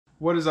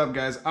What is up,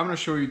 guys? I'm going to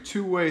show you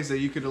 2 ways that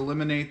you could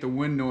eliminate the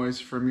wind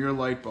noise from your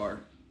light bar.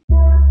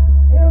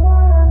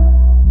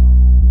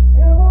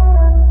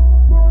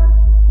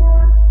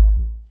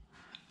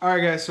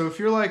 Alright guys, so if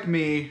you're like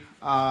me,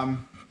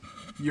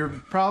 you're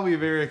probably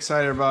very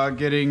excited about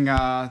getting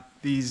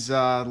these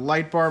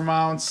light bar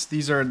mounts.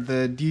 These are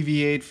the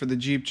DV8 for the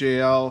Jeep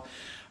JL,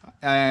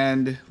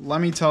 and let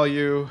me tell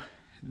you,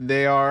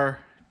 they are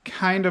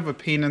kind of a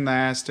pain in the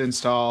ass to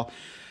install.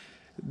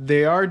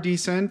 They are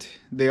decent,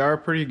 they are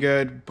pretty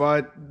good,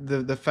 but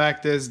the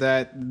fact is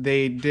that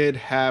they do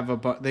have a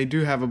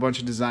bunch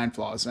of design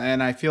flaws,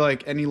 and I feel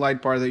like any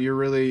light bar that you're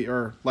really,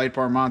 or light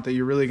bar mount that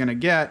you're really going to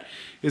get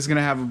is going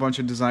to have a bunch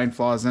of design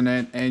flaws in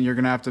it, and you're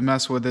going to have to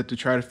mess with it to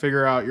try to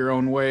figure out your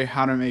own way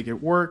how to make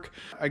it work.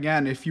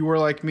 Again, if you were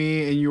like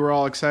me and you were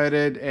all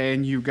excited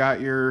and you got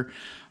your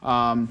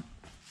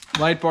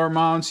light bar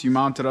mounts, you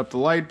mounted up the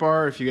light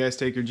bar. If you guys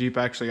take your Jeep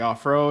actually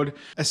off-road,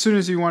 as soon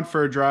as you went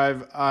for a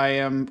drive, I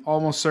am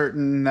almost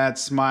certain that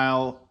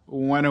smile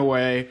went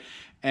away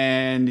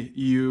and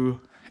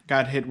you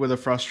got hit with a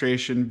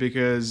frustration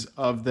because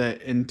of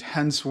the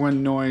intense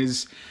wind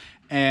noise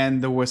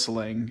and the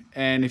whistling.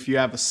 And if you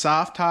have a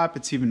soft top,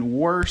 it's even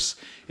worse.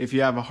 If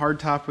you have a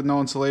hard top with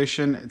no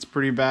insulation, it's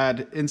pretty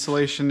bad.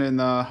 Insulation in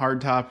the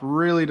hard top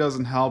really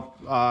doesn't help,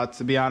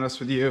 to be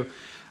honest with you.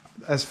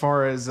 As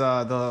far as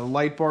the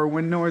light bar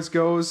wind noise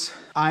goes,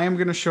 I am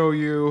going to show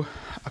you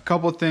a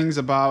couple of things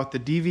about the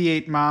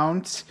DV8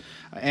 mount,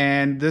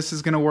 and this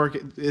is going to work.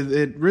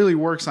 It really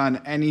works on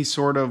any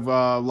sort of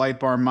light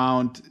bar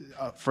mount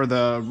for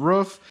the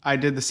roof. I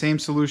did the same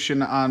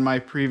solution on my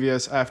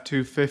previous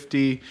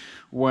F250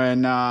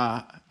 when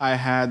I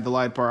had the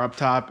light bar up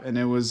top, and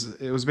it was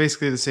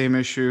basically the same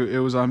issue. It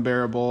was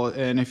unbearable,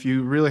 and if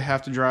you really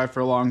have to drive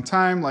for a long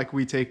time, like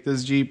we take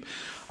this Jeep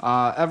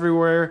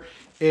everywhere,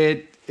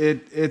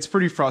 it's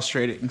pretty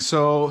frustrating.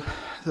 So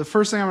the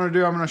first thing I'm going to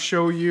do, I'm going to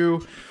show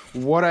you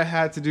what I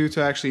had to do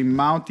to actually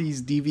mount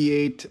these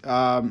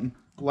DV8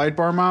 light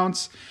bar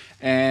mounts.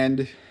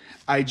 And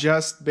I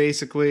just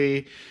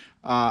basically,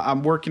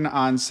 I'm working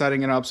on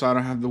setting it up so I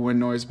don't have the wind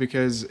noise,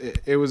 because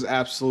it was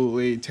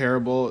absolutely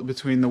terrible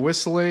between the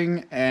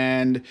whistling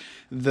and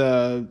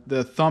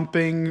the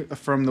thumping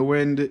from the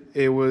wind.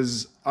 It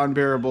was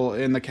unbearable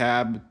in the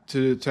cab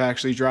to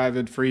actually drive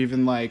it for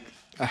even like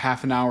a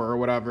half an hour or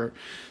whatever.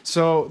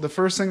 So the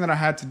first thing that I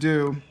had to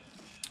do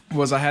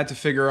was I had to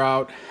figure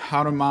out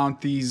how to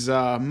mount these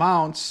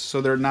mounts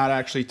so they're not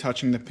actually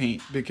touching the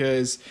paint,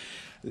 because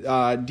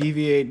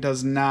DV8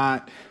 does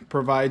not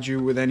provide you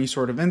with any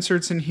sort of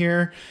inserts in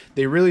here.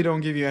 They really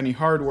don't give you any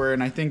hardware,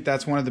 and I think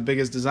that's one of the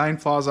biggest design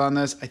flaws on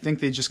this. I think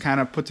they just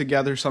kind of put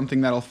together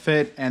something that'll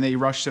fit, and they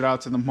rushed it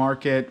out to the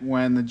market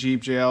when the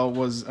Jeep JL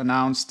was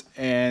announced,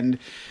 and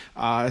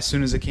as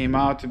soon as it came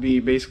out, to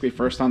be basically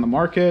first on the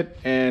market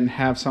and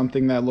have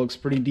something that looks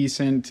pretty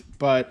decent.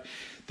 But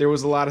there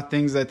was a lot of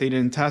things that they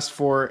didn't test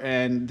for,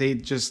 and they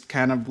just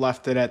kind of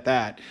left it at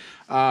that.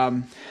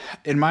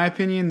 In my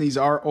opinion, these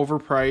are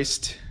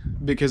overpriced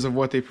because of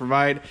what they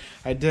provide.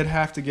 I did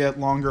have to get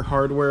longer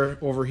hardware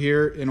over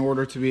here in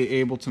order to be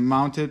able to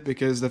mount it,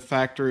 because the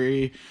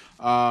factory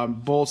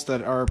bolts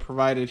that are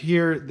provided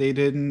here, they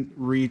didn't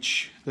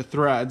reach the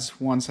threads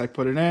once I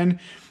put it in.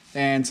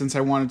 And since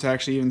I wanted to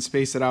actually even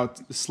space it out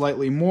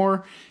slightly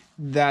more,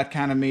 that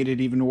kind of made it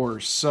even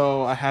worse.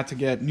 So I had to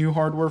get new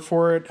hardware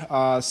for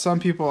it. Some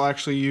people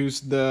actually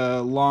use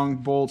the long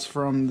bolts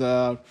from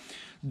the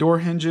door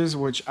hinges,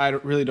 which I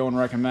really don't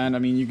recommend. I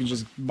mean, you can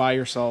just buy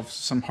yourself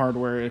some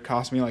hardware. It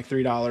cost me like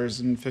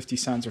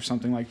 $3.50 or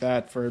something like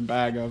that for a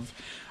bag of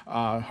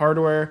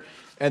hardware.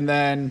 And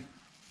then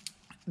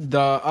the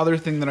other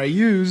thing that I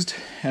used,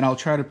 and I'll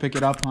try to pick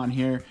it up on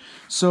here.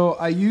 So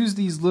I used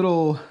these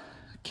little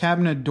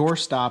cabinet door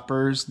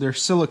stoppers. They're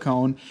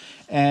silicone,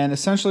 and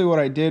essentially what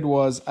I did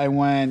was I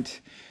went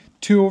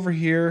 2 over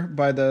here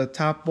by the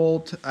top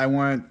bolt, I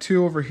went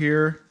 2 over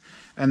here,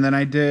 and then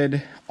I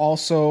did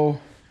also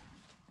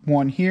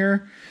 1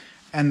 here,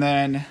 and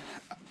then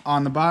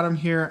on the bottom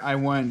here I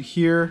went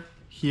here,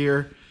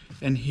 here,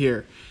 and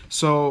here.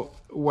 So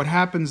what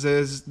happens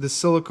is the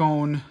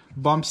silicone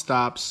bump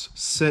stops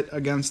sit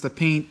against the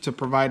paint to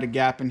provide a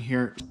gap in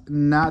here,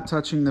 not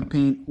touching the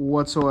paint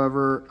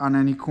whatsoever on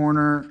any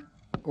corner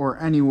or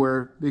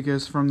anywhere,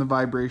 because from the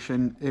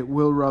vibration it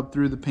will rub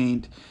through the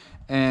paint,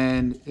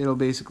 and it'll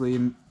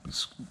basically,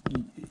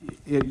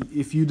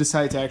 if you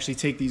decide to actually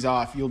take these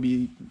off, you'll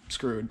be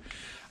screwed.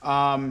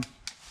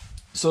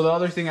 So the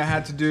other thing I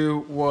had to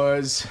do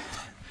was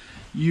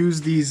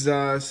use these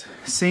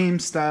same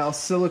style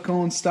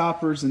silicone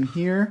stoppers in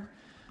here.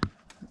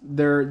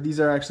 These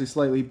are actually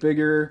slightly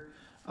bigger.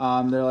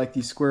 They're like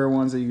these square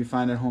ones that you can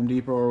find at Home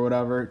Depot or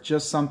whatever.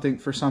 Just something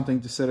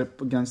to sit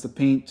up against the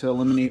paint to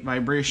eliminate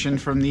vibration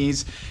from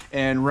these.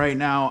 And right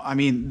now, I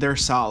mean, they're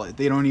solid.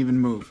 They don't even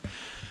move.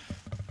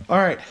 All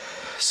right.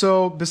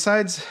 So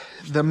besides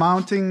the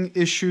mounting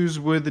issues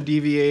with the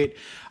DV8,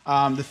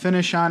 The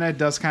finish on it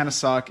does kind of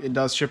suck. It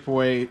does chip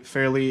away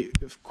fairly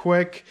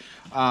quick.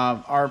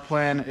 Our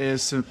plan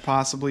is to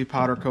possibly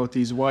powder coat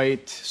these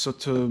white so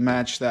to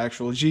match the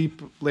actual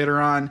Jeep later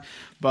on.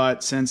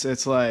 But since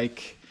it's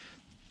like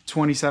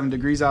 27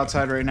 degrees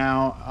outside right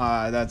now,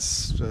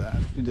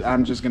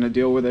 I'm just gonna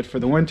deal with it for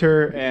the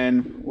winter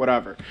and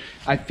whatever.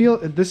 I feel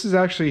this is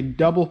actually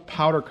double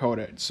powder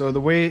coated. So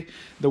the way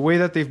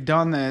that they've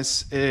done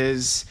this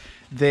is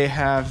they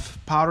have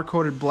powder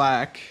coated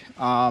black,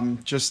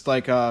 just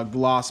like a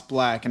gloss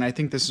black, and I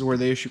think this is where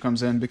the issue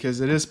comes in,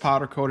 because it is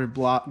powder coated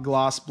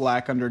gloss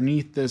black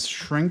underneath this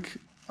shrink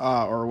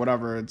or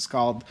whatever it's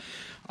called,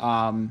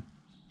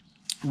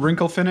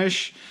 wrinkle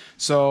finish.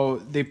 So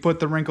they put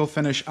the wrinkle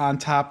finish on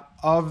top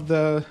of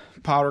the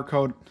powder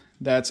coat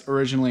that's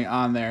originally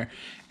on there,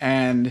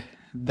 and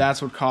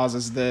that's what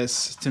causes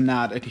this to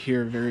not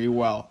adhere very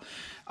well.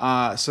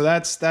 So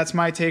that's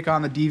my take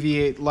on the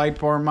DV8 light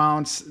bar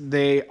mounts.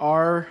 They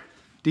are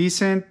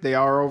decent. They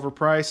are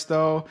overpriced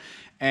though.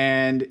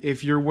 And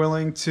if you're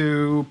willing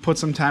to put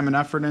some time and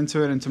effort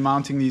into it, into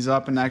mounting these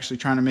up and actually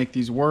trying to make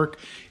these work,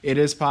 it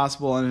is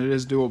possible and it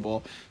is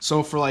doable.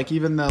 So for like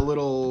even the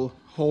little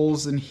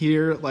holes in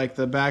here, like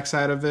the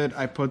backside of it,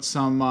 I put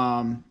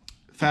some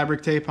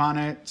fabric tape on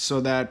it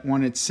so that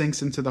when it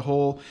sinks into the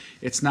hole,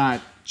 it's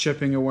not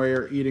chipping away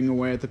or eating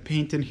away at the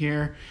paint in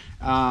here.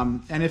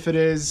 And if it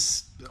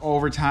is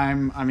over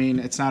time, I mean,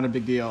 it's not a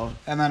big deal.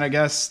 And then I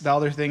guess the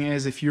other thing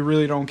is, if you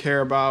really don't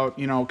care about,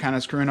 you know, kind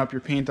of screwing up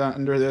your paint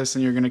under this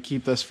and you're going to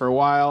keep this for a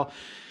while,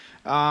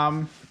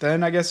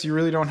 then I guess you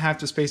really don't have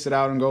to space it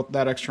out and go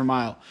that extra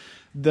mile.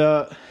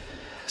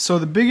 So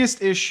the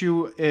biggest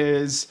issue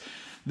is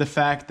the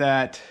fact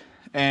that,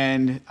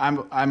 and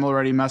I'm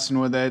already messing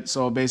with it,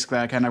 so basically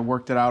I kind of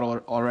worked it out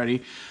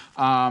already.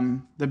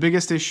 The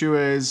biggest issue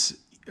is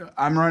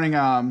I'm running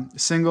a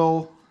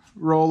single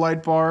roll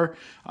light bar.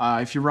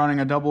 If you're running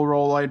a double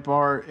roll light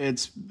bar,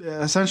 it's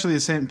essentially the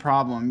same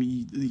problem.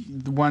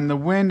 When the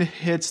wind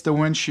hits the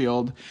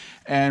windshield,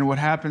 and what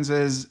happens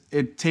is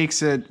it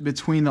takes it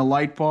between the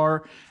light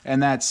bar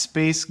and that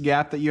space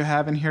gap that you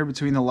have in here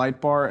between the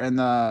light bar and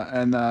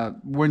the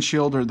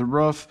windshield or the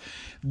roof.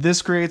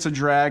 This creates a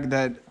drag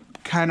that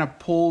kind of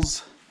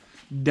pulls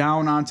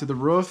down onto the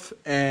roof,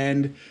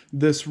 and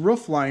this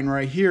roof line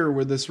right here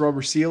where this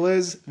rubber seal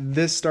is,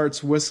 this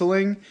starts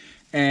whistling,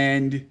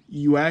 and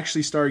you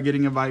actually start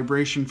getting a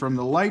vibration from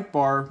the light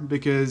bar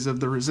because of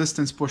the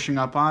resistance pushing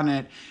up on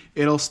it.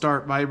 It'll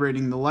start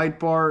vibrating the light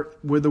bar.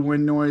 With the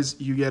wind noise,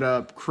 you get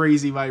a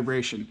crazy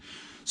vibration.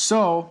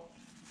 So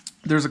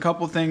there's a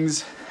couple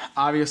things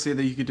obviously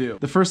that you could do.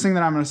 The first thing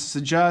that I'm going to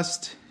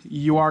suggest,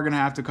 you are going to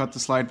have to cut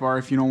this light bar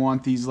if you don't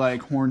want these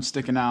like horns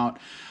sticking out.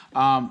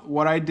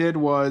 What I did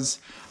was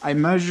I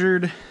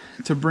measured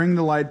to bring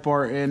the light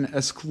bar in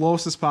as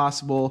close as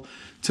possible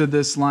to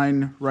this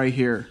line right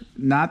here.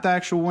 Not the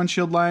actual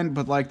windshield line,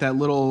 but like that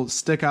little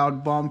stick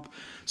out bump.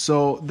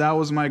 So that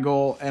was my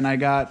goal, and I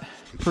got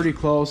pretty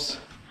close.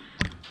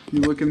 If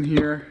you look in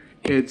here,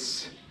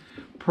 it's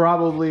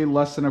probably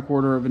less than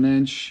 1/4 of an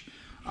inch.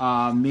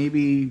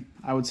 Maybe,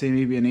 I would say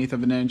maybe 1/8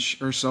 of an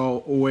inch or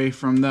so away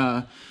from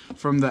the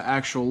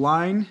actual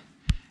line.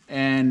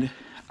 And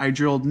I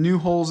drilled new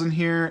holes in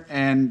here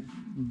and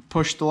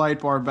pushed the light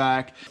bar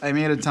back. I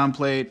made a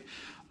template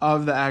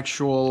of the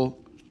actual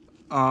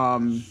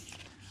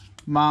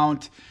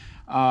mount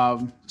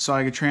so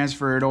I could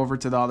transfer it over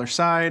to the other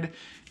side,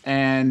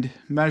 and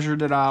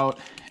measured it out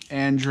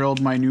and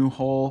drilled my new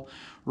hole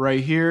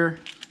right here.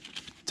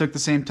 Took the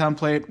same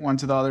template, went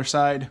to the other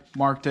side,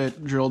 marked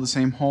it, drilled the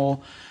same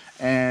hole,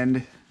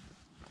 and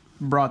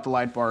brought the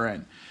light bar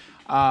in.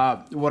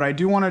 What I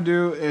do want to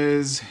do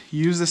is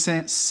use the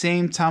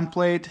same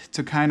template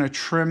to kind of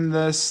trim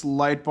this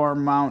light bar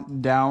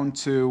mount down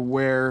to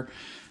where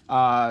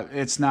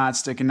it's not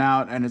sticking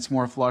out and it's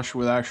more flush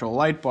with actual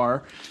light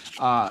bar.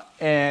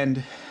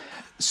 And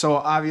so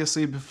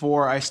obviously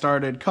before I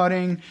started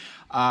cutting,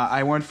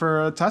 I went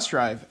for a test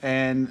drive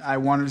and I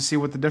wanted to see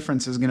what the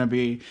difference is going to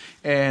be.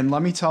 And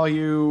let me tell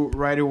you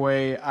right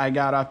away, I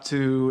got up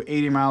to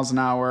 80 miles an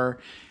hour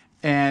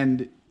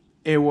and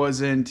it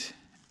wasn't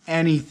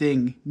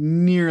anything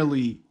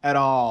nearly at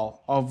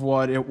all of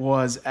what it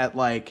was at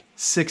like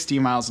 60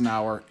 miles an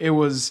hour. It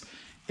was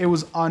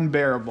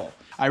unbearable.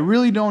 I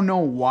really don't know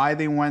why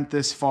they went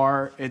this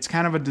far. It's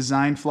kind of a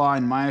design flaw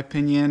in my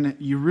opinion.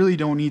 You really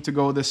don't need to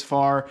go this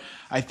far.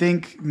 I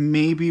think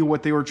maybe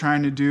what they were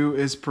trying to do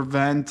is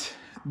prevent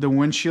the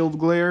windshield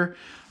glare.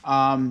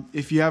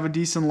 If you have a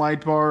decent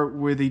light bar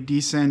with a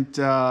decent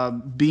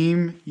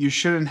beam, you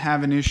shouldn't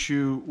have an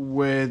issue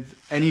with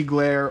any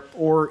glare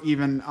or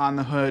even on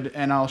the hood,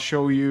 and I'll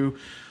show you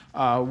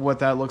what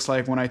that looks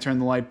like when I turn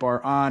the light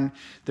bar on.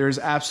 There's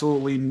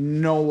absolutely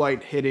no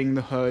light hitting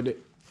the hood,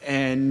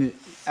 and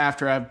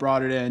after I've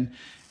brought it in,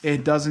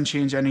 it doesn't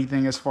change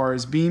anything as far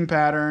as beam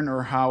pattern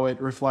or how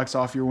it reflects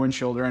off your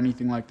windshield or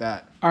anything like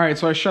that. All right,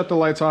 so I shut the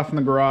lights off in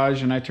the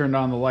garage and I turned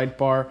on the light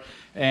bar,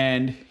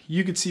 and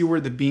you can see where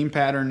the beam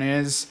pattern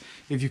is.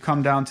 If you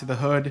come down to the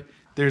hood,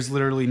 there's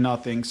literally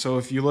nothing. So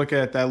if you look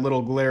at that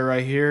little glare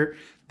right here,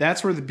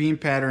 that's where the beam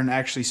pattern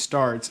actually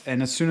starts.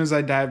 And as soon as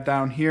I dive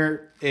down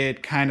here,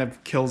 it kind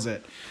of kills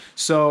it.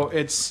 So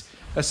it's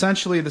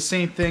essentially the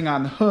same thing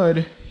on the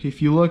hood.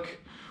 If you look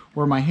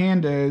where my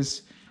hand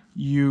is,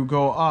 you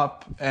go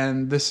up,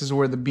 and this is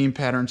where the beam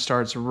pattern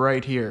starts,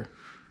 right here.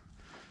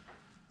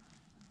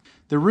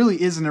 There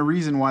really isn't a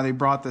reason why they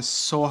brought this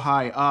so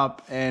high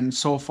up and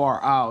so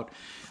far out.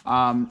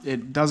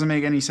 It doesn't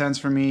make any sense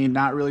for me.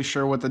 Not really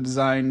sure what the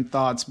design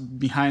thoughts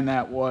behind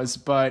that was,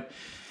 but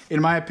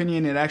in my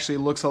opinion, it actually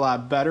looks a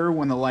lot better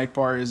when the light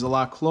bar is a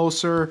lot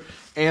closer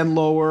and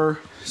lower,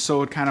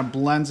 so it kind of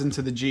blends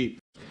into the Jeep.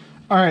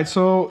 All right,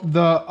 so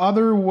the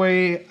other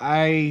way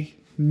I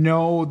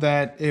know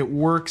that it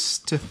works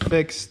to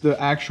fix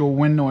the actual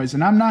wind noise,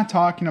 and I'm not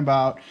talking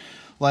about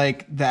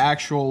like the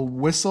actual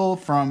whistle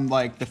from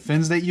like the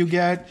fins that you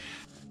get.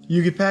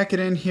 You could pack it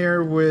in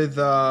here with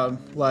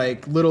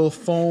like little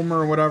foam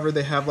or whatever.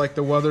 They have like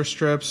the weather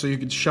strips, so you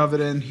could shove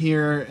it in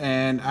here,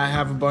 and I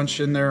have a bunch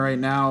in there right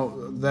now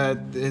that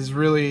is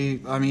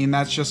really, I mean,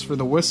 that's just for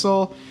the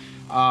whistle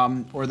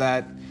or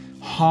that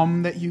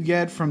hum that you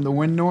get from the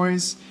wind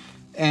noise.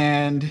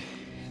 And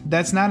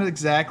that's not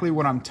exactly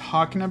what I'm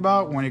talking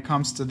about when it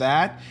comes to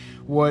that.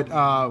 What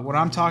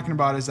I'm talking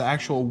about is the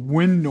actual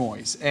wind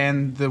noise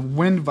and the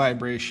wind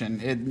vibration,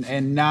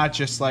 and not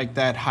just like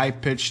that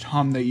high-pitched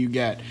hum that you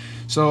get.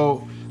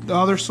 So the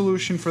other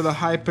solution for the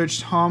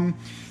high-pitched hum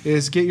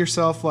is get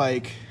yourself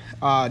like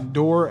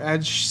door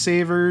edge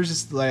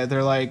savers.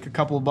 They're like a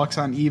couple of bucks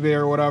on eBay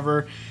or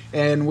whatever.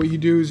 And what you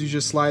do is you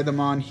just slide them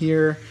on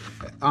here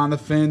on the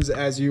fins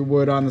as you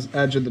would on the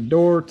edge of the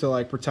door to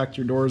like protect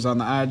your doors on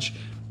the edge.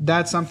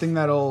 That's something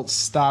that'll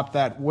stop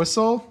that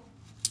whistle.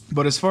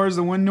 But as far as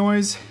the wind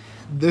noise,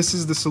 this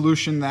is the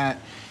solution that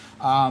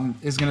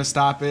is going to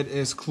stop it,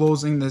 is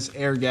closing this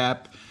air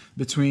gap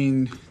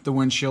between the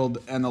windshield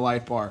and the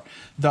light bar.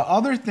 The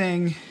other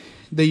thing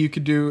that you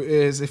could do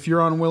is, if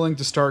you're unwilling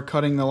to start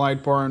cutting the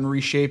light bar and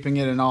reshaping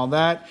it and all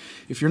that,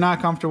 if you're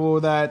not comfortable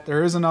with that,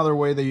 there is another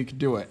way that you could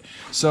do it.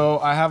 So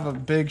I have a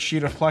big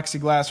sheet of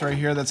plexiglass right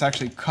here that's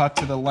actually cut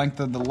to the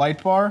length of the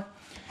light bar.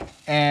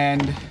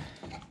 And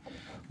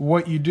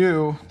what you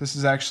do, this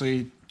is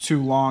actually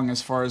too long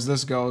as far as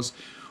this goes.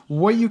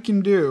 What you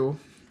can do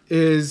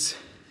is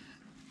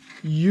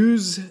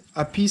use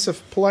a piece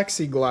of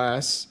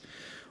plexiglass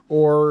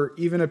or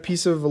even a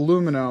piece of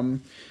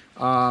aluminum,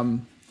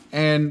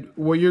 and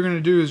what you're going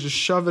to do is just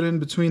shove it in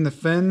between the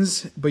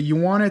fins, but you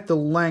want it the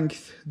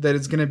length that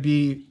it's going to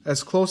be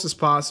as close as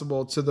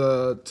possible to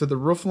the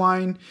roof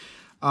line.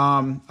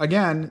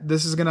 Again,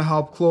 this is going to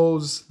help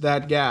close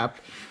that gap.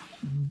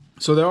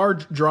 So there are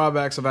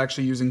drawbacks of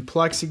actually using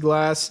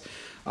plexiglass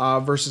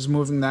versus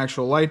moving the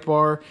actual light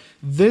bar.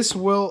 This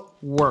will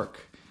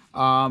work.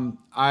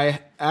 I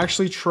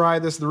actually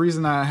tried this. The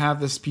reason I have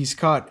this piece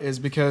cut is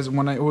because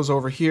when it was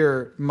over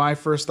here, my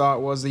first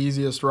thought was the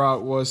easiest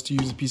route was to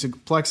use a piece of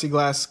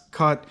plexiglass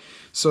cut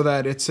so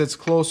that it sits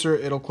closer.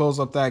 It'll close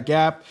up that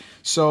gap.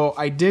 So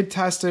I did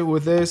test it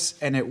with this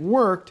and it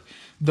worked.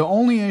 The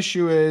only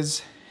issue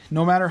is,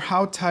 no matter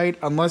how tight,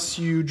 unless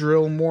you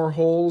drill more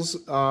holes,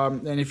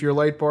 and if your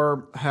light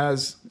bar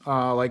has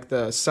like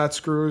the set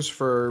screws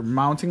for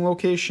mounting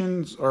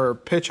locations, or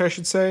pitch I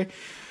should say,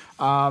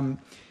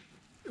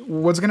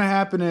 what's going to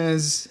happen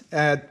is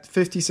at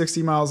 50,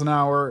 60 miles an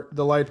hour,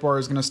 the light bar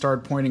is going to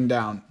start pointing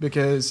down,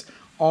 because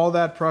all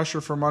that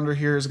pressure from under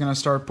here is going to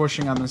start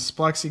pushing on this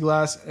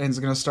plexiglass, and it's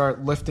going to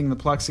start lifting the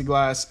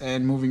plexiglass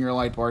and moving your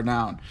light bar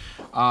down.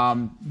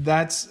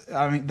 That's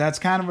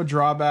kind of a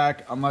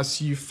drawback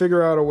unless you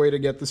figure out a way to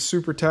get this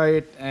super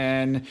tight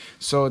and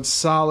so it's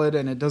solid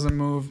and it doesn't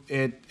move.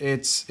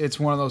 It's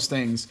one of those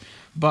things.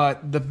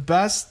 But the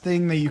best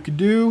thing that you could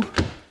do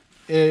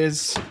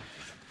is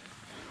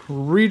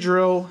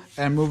re-drill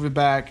and move it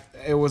back.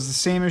 It was the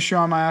same issue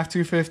on my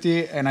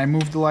F-250, and I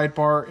moved the light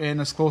bar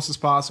in as close as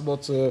possible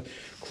to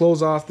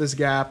close off this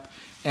gap,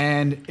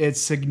 and it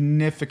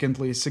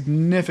significantly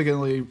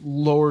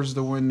lowers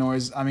the wind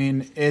noise. I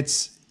mean,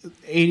 it's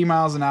 80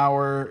 miles an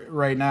hour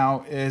right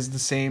now is the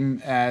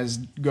same as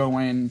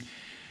going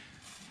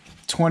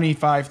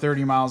 25,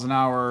 30 miles an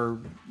hour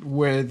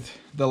with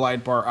the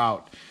light bar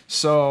out.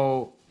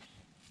 So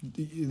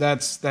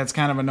that's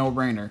kind of a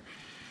no-brainer.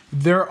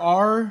 There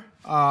are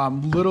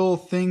little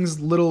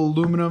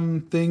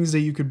aluminum things that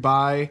you could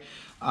buy.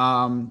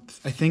 I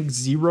think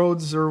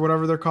ZROADZ or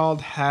whatever they're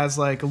called has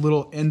like a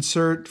little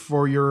insert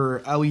for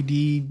your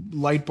LED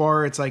light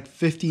bar. It's like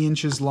 50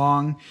 inches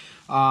long.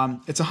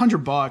 It's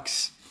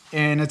 $100,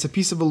 and it's a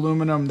piece of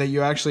aluminum that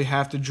you actually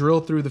have to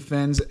drill through the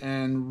fins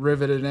and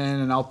rivet it in.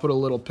 And I'll put a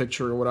little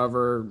picture or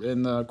whatever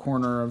in the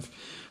corner of.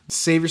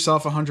 Save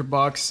yourself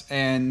 $100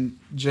 and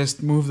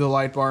just move the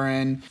light bar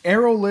in.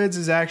 Aerolidz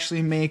is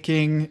actually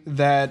making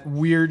that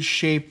weird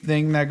shape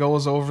thing that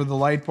goes over the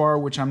light bar,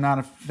 which I'm not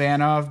a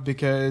fan of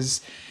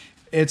because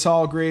it's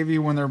all gravy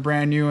when they're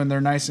brand new and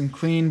they're nice and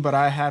clean. But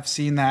I have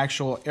seen the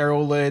actual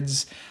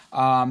Aerolids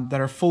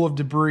that are full of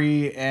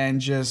debris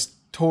and just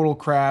total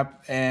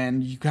crap,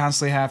 and you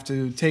constantly have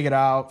to take it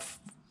out,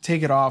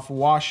 take it off,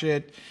 wash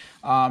it.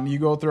 You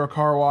go through a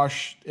car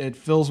wash, it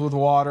fills with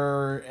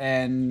water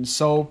and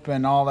soap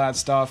and all that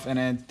stuff,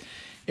 and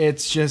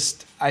it's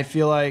just, I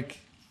feel like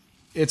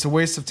it's a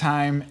waste of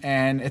time,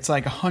 and it's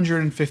like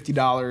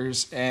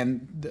 $150,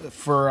 and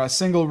for a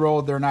single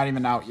road, they're not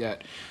even out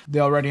yet. They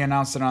already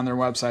announced it on their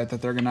website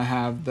that they're gonna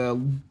have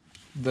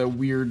the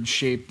weird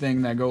shaped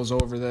thing that goes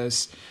over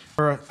this.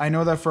 I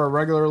know that for a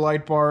regular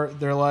light bar,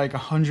 they're like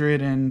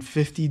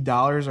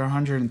 $150 or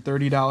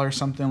 $130,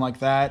 something like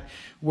that,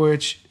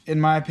 which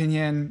in my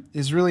opinion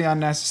is really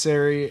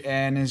unnecessary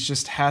and is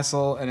just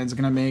hassle, and it's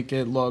gonna make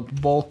it look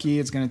bulky.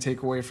 It's gonna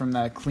take away from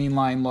that clean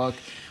line look.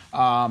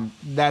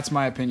 That's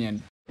my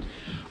opinion.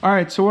 All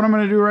right, so what I'm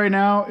gonna do right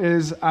now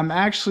is I'm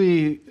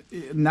actually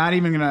not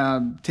even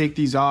gonna take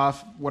these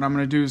off. What I'm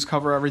gonna do is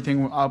cover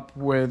everything up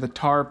with a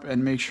tarp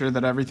and make sure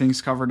that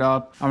everything's covered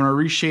up. I'm gonna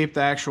reshape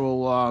the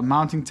actual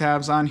mounting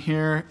tabs on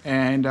here,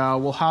 and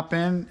we'll hop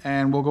in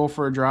and we'll go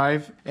for a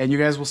drive, and you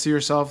guys will see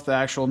yourself the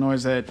actual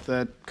noise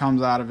that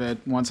comes out of it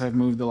once I've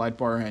moved the light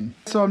bar in.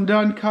 So I'm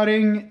done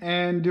cutting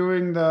and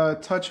doing the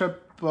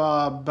touch-up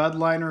bed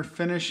liner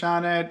finish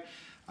on it.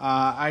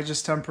 I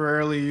just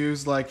temporarily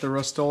used like the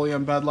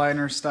Rust-Oleum bed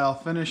liner style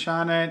finish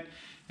on it,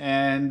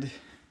 and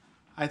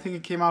I think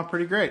it came out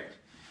pretty great.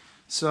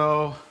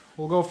 So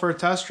we'll go for a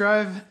test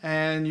drive,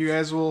 and you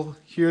guys will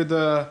hear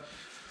the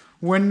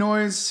wind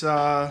noise.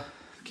 The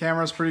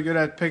camera's pretty good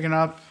at picking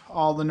up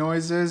all the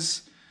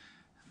noises,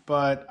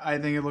 but I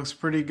think it looks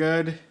pretty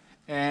good.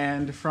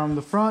 And from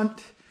the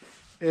front,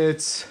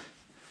 it's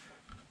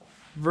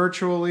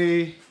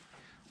virtually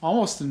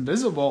almost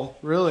invisible,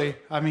 really.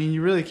 I mean,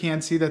 you really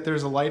can't see that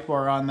there's a light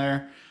bar on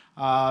there.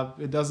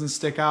 It doesn't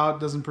stick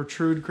out, doesn't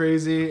protrude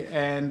crazy,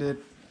 and it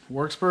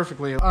works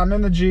perfectly. I'm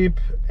in the Jeep,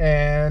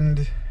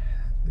 and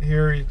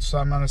here, so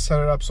I'm gonna set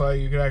it up so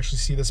you can actually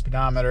see the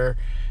speedometer,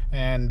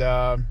 and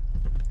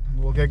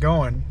we'll get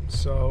going.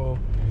 So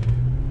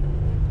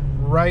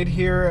right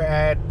here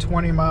at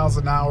 20 miles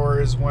an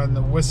hour is when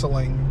the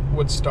whistling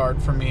would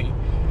start for me,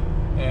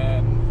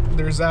 and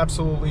there's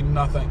absolutely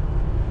nothing.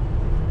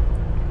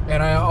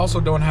 And I also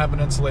don't have an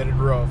insulated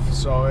roof,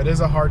 so it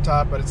is a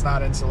hardtop, but it's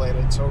not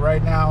insulated. So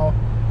right now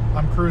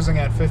I'm cruising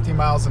at 50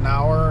 miles an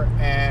hour,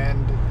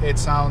 and it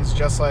sounds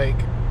just like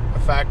a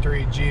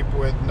factory Jeep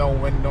with no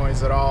wind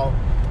noise at all.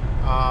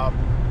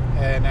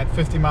 And at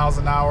 50 miles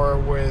an hour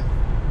with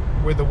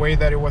the way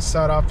that it was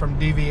set up from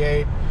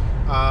DV8,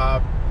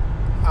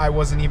 I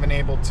wasn't even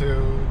able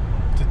to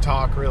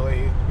talk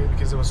really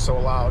because it was so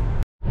loud.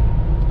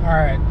 All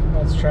right,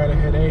 let's try to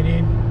hit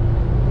 80.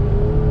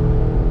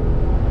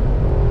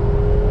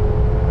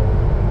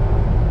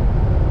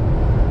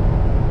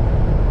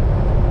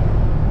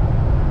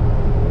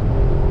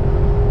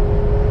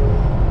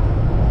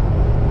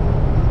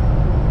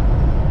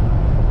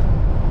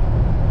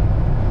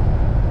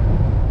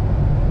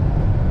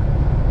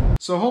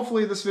 So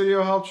hopefully this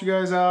video helped you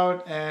guys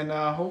out, and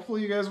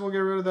hopefully you guys will get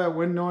rid of that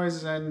wind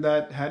noise and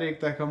that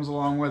headache that comes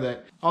along with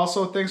it.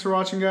 Also, thanks for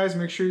watching, guys.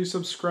 Make sure you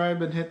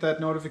subscribe and hit that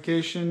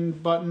notification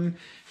button,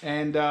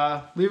 and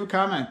leave a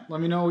comment. Let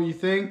me know what you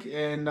think,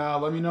 and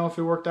let me know if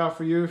it worked out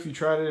for you, if you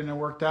tried it and it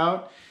worked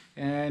out,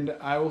 and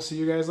I will see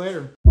you guys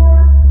later.